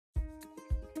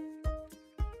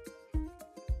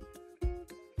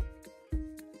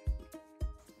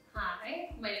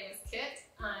My name is Kit.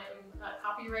 I'm a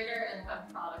copywriter and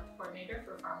web product coordinator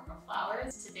for Farmgirl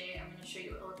Flowers. Today I'm going to show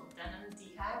you a little denim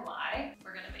DIY.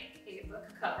 We're going to make a book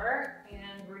cover,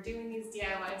 and we're doing these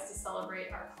DIYs to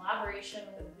celebrate our collaboration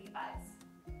with Levi's.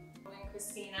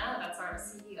 Christina, that's our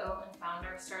CEO and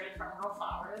founder, started Farmgirl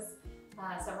Flowers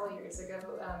several years ago.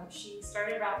 She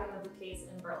started wrapping the bouquets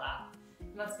in burlap.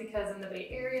 And that's because in the Bay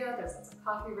Area, there's lots of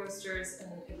coffee roasters,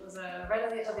 and it was a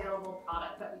readily available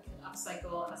product that we could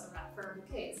upcycle as a wrap for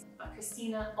bouquets. But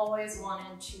Christina always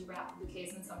wanted to wrap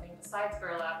bouquets in something besides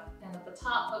burlap, and at the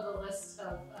top of the list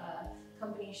of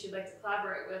companies she'd like to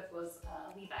collaborate with was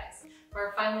Levi's.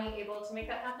 We're finally able to make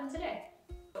that happen today.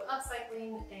 So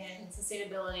upcycling and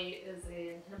sustainability is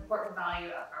an important value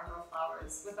at Farmgirl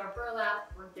Flowers. With our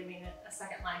burlap, we're giving it a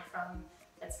second life from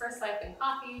its first life in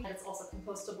coffee, and it's also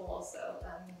compostable, so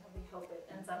we hope it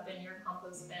ends up in your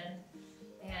compost bin.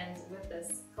 And with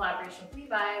this collaboration with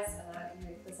Levi's, we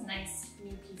make this nice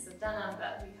new piece of denim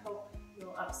that we hope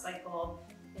you'll upcycle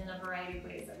in a variety of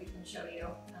ways that we can show you.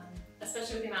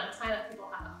 Especially with the amount of time that people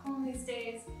have at home these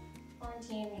days,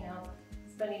 quarantine, you know,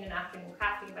 spending an afternoon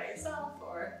crafting by yourself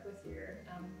or with your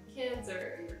kids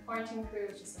or your quarantine crew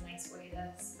is just a nice way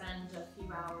to spend a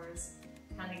few hours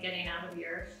kind of getting out of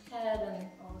your head and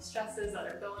all the stresses that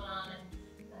are going on,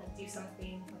 and do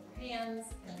something with your hands,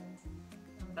 and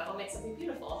that will make something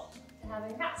beautiful to have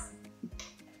in your house.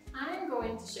 I'm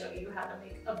going to show you how to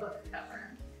make a book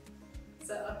cover.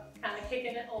 So kind of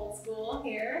kicking it old school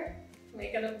here,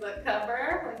 making a book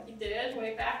cover like you did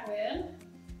way back when.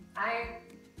 I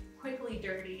quickly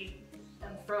dirty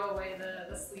and throw away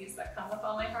the sleeves that come with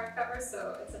all my hardcovers,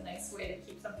 so it's a nice way to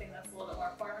keep something that's a little bit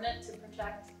more permanent to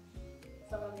protect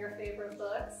some of your favorite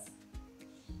books.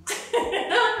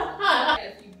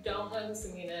 If you don't know who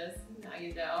Samina is, now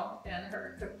you know, and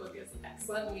her cookbook is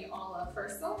excellent. We all love her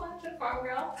so much at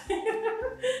Farmgirl.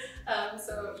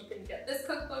 So you can get this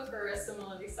cookbook or a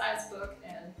similarly sized book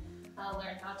and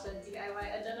learn how to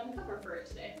DIY a denim cover for it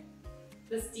today.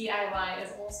 This DIY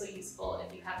is also useful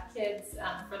if you have kids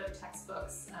for their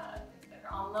textbooks. If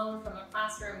they're on loan from a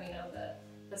classroom, you know,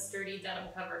 the sturdy denim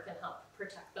cover can help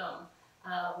protect them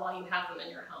while you have them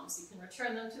in your home, so you can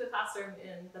return them to the classroom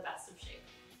in the best of shape.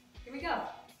 Here we go.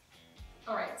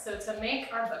 All right, so to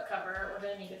make our book cover, we're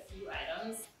going to need a few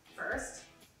items. First,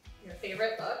 your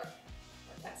favorite book,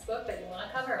 or textbook that you want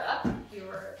to cover up,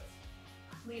 your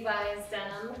Levi's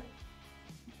denim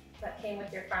that came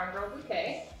with your Farmgirl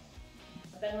bouquet.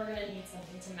 Then we're going to need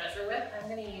something to measure with. I'm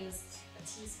going to use a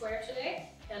T-square today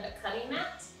and a cutting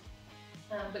mat,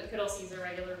 but you could also use a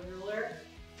regular ruler.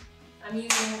 I'm using,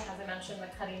 as I mentioned, the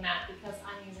cutting mat because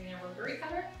I'm using a rotary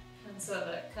cutter, and so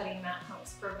the cutting mat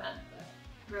helps prevent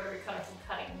the rotary cutter from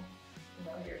cutting, you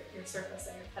know, your surface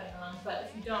that you're cutting on. But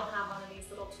if you don't have one of these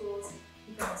little tools,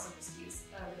 you can also just use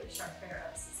a really sharp pair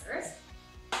of scissors.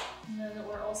 And then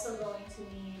we're also going to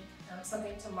need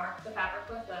something to mark the fabric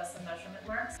with, some measurement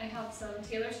marks. I have some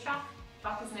tailor's chalk.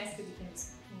 Chalk is nice because you can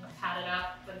just pat it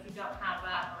up, but if you don't have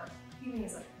that, or you can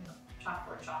use a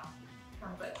chalkboard chalk,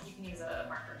 but you can use a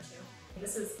marker too.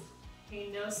 This is a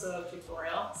no-sew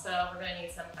tutorial, so we're going to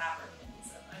need some fabric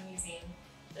adhesive. I'm using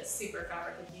this super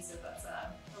fabric adhesive that's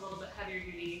a little bit heavier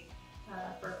duty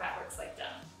for fabrics like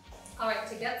denim. All right,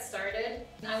 to get started,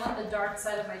 I want the dark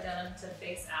side of my denim to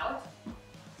face out.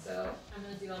 So I'm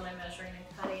going to do all my measuring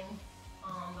and cutting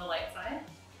on the light side.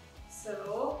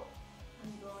 So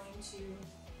I'm going to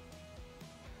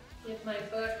put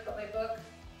my book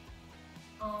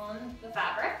on the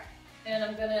fabric, and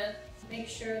I'm going to make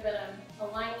sure that I'm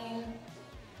aligning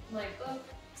my book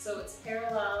so it's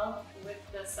parallel with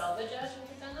the selvage edge of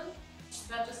the denim.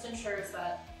 That just ensures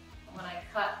that when I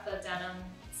cut the denim,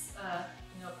 it's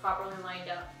properly lined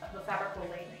up, the fabric will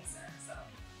lay nicer. So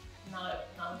I'm not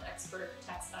an expert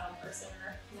textile person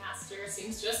or master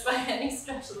seamstress by any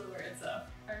stretch of the word, so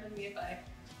pardon me if I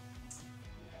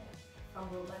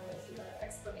fumbled my way through that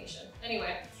explanation.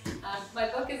 Anyway, my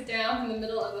book is down in the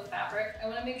middle of the fabric. I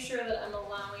want to make sure that I'm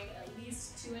allowing at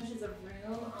least 2 inches of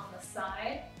room on the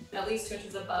side, at least 2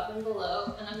 inches above and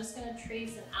below, and I'm just going to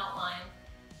trace an outline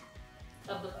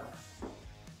of the book.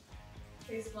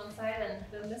 Trace one side, and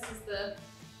then this is the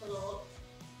little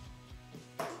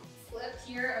flip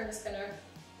here. I'm just going to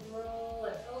roll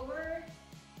it over.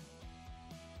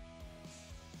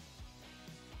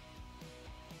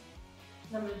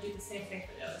 And I'm going to do the same thing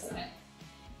for the other side.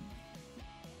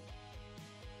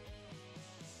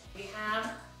 We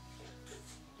have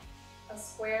a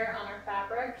square on our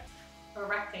fabric, a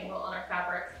rectangle on our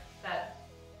fabric that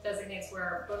designates where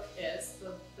our book is,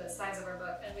 the size of our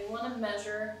book, and we want to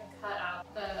measure and cut out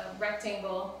a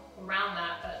rectangle around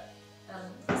that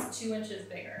is 2 inches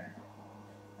bigger.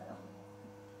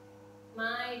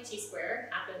 My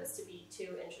T-square happens to be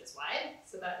 2 inches wide,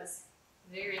 so that is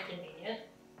very convenient.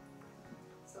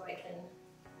 So I can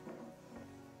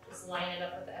just line it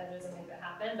up with the edges and make that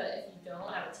happen. But if you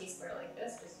don't have a T-square like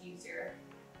this, just use your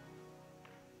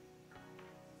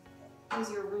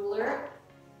ruler.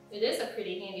 It is a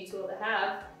pretty handy tool to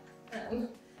have.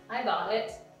 I bought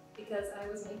it because I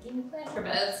was making planter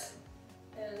beds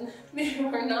and they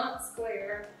were not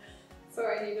square, so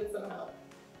I needed some help.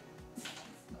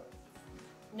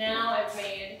 Now I've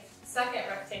made a second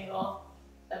rectangle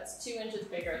that's 2 inches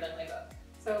bigger than my book.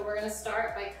 So we're going to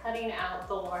start by cutting out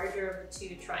the larger of the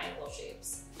 2 triangle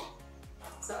shapes.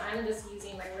 So I'm just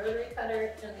using my rotary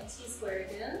cutter and my T-square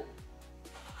again,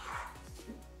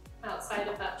 outside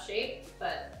of that shape,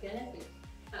 but again, if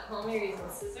you're at home you're using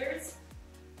scissors,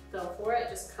 go for it,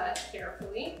 just cut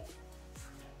carefully.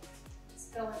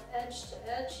 Just going edge to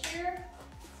edge here.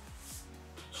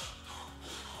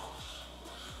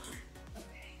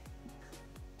 Okay.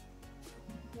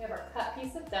 We have our cut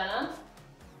piece of denim.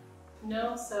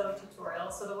 No sew tutorial,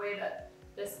 so the way that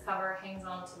this cover hangs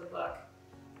onto the book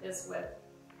is with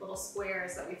little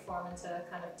squares that we form into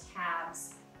kind of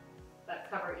tabs that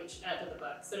cover each edge of the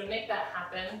book. So to make that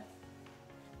happen,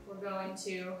 we're going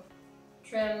to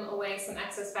trim away some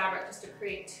excess fabric just to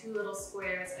create 2 little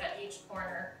squares at each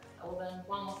corner.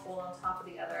 One will fold on top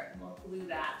of the other, and we'll glue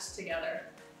that together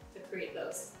to create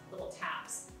those little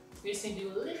tabs. We just need to do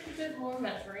a little bit more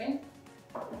measuring.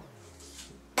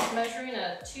 Measuring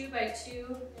a 2 by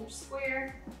 2 inch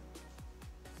square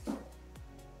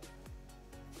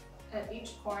at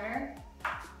each corner.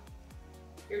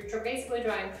 You're basically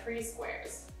drawing 3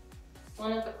 squares,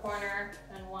 1 at the corner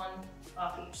and 1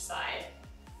 off each side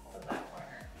of that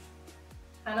corner.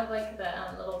 Kind of like the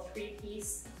little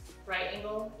 3-piece right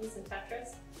angle piece in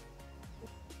Tetris.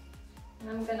 And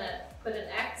I'm gonna put an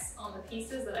X on the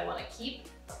pieces that I want to keep,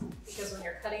 because when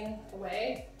you're cutting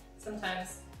away,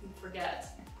 sometimes you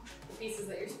forget the pieces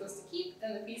that you're supposed to keep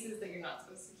and the pieces that you're not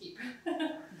supposed to keep. It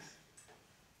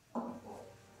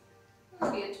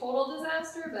would be a total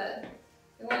disaster, but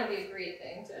it wouldn't be a great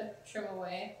thing to trim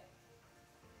away.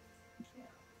 Yeah.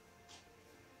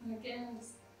 And again,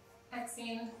 just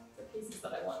Xing the pieces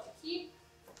that I want to keep.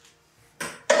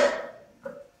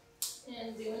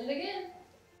 And doing it again.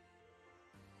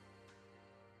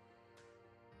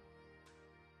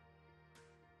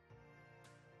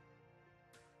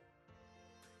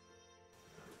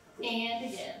 And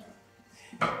again.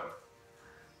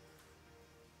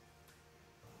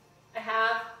 I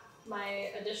have my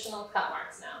additional cut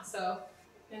marks now. So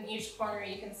in each corner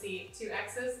you can see 2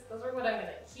 X's. Those are what I'm going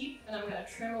to keep, and I'm going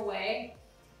to trim away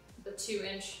the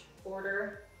 2-inch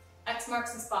border. X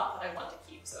marks the spot that I want to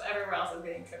keep, so everywhere else is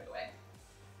getting trimmed away.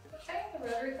 Okay, the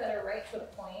rotary cutter right to the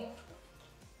point.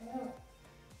 I'm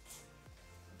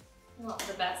not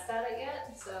the best at it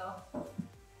yet, so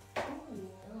I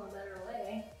know a better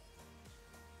way.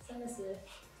 Send us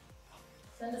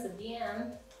a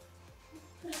DM.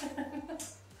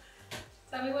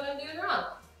 Tell me what I'm doing wrong.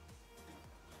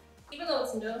 Even though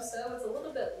it's no sew, it's a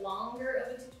little bit longer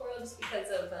of a tutorial just because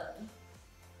of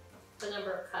the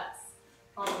number of cuts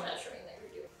on the measuring that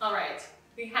you're doing. All right,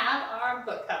 we have our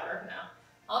book cover now.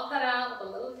 All cut out with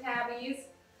the little tabbies,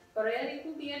 ready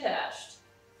to be attached.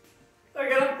 We're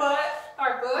gonna put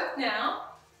our book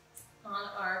now on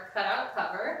our cutout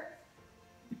cover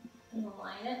and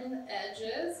align it in the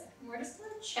edges. And we're just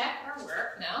gonna check our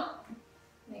work now.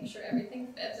 Make sure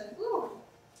everything fits, and ooh,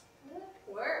 good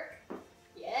work.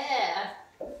 Yeah.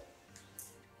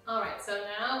 All right, so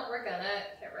now we're gonna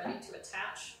get ready to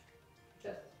attach,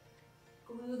 to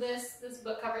glue this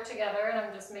book cover together, and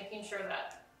I'm just making sure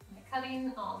that my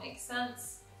cutting all makes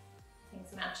sense,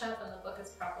 things match up, and the book is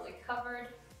properly covered.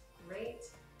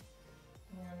 Great.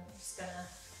 And I'm just gonna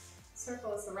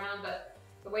circle this around, but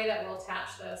the way that we'll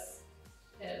attach this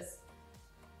is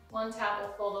one tab will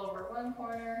fold over one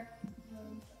corner,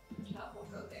 one tab will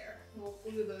go there. And we'll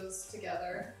glue those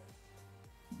together.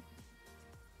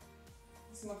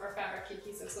 Some of our fabric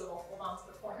adhesive so it'll hold on to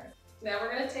the corners. Now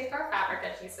we're going to take our fabric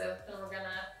adhesive and we're going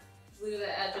to glue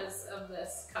the edges of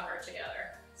this cover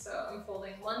together. So I'm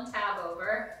folding one tab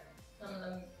over. I'm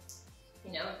going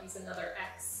to, use another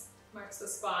X, marks the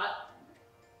spot.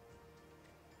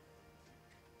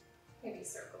 Maybe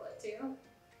circle it too.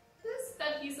 This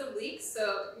adhesive leaks,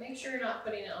 so make sure you're not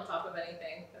putting it on top of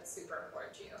anything. That's super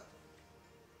important to you.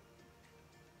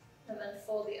 And then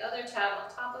fold the other tab on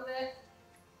top of it.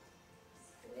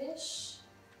 Squish.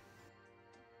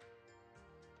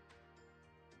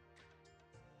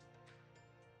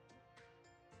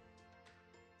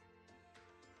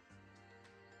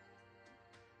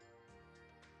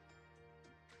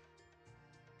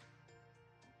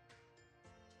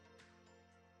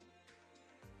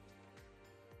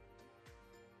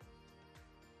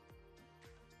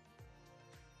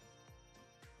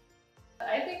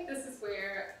 I think this is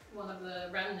where one of the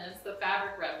remnants, the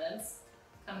fabric remnants,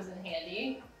 comes in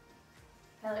handy.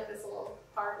 I like this little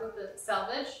part with the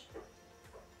selvage.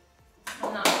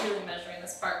 I'm not really measuring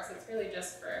this part because it's really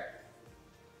just for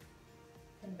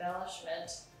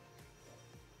embellishment.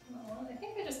 Oh, I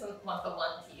think I just want the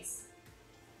one piece.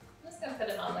 I'm just gonna put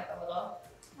it on like a little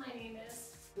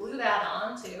lininess. Glue that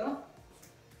on too.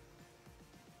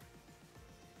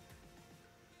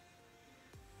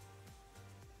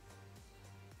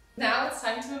 Now it's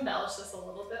time to embellish this a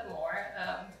little bit more,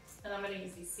 and I'm going to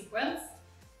use these sequins.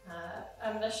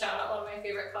 I'm going to shout out one of my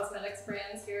favorite cosmetics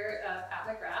brands here, Pat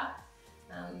McGrath.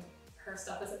 Her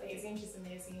stuff is amazing. She's an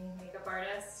amazing makeup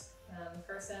artist,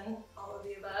 person, all of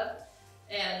the above.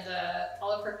 And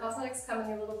all of her cosmetics come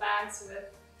in little bags with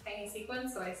tiny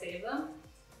sequins, so I save them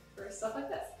for stuff like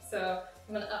this. So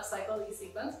I'm going to upcycle these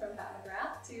sequins from Pat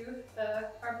McGrath to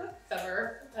our book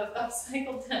cover of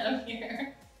upcycled denim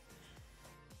here.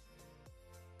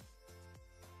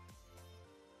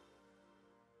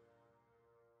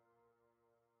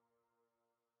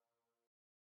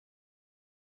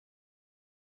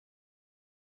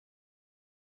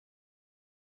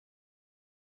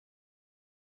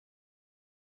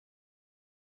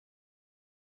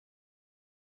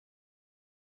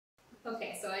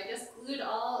 Okay, so I just glued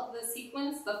all the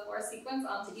sequins, the 4 sequins,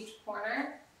 onto each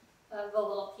corner of the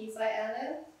little piece I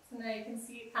added. So now you can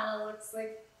see it kind of looks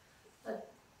like a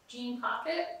jean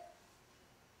pocket,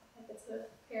 like it's a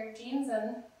pair of jeans,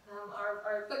 and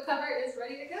our book cover is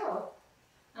ready to go.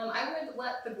 I would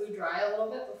let the glue dry a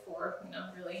little bit before,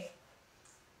 really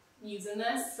using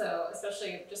this, so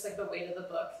especially just like the weight of the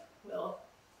book will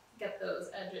get those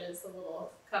edges, the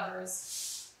little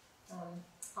covers,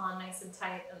 on nice and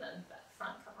tight, and then that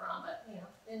front cover on, but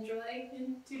enjoy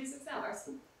in 2 to 6 hours.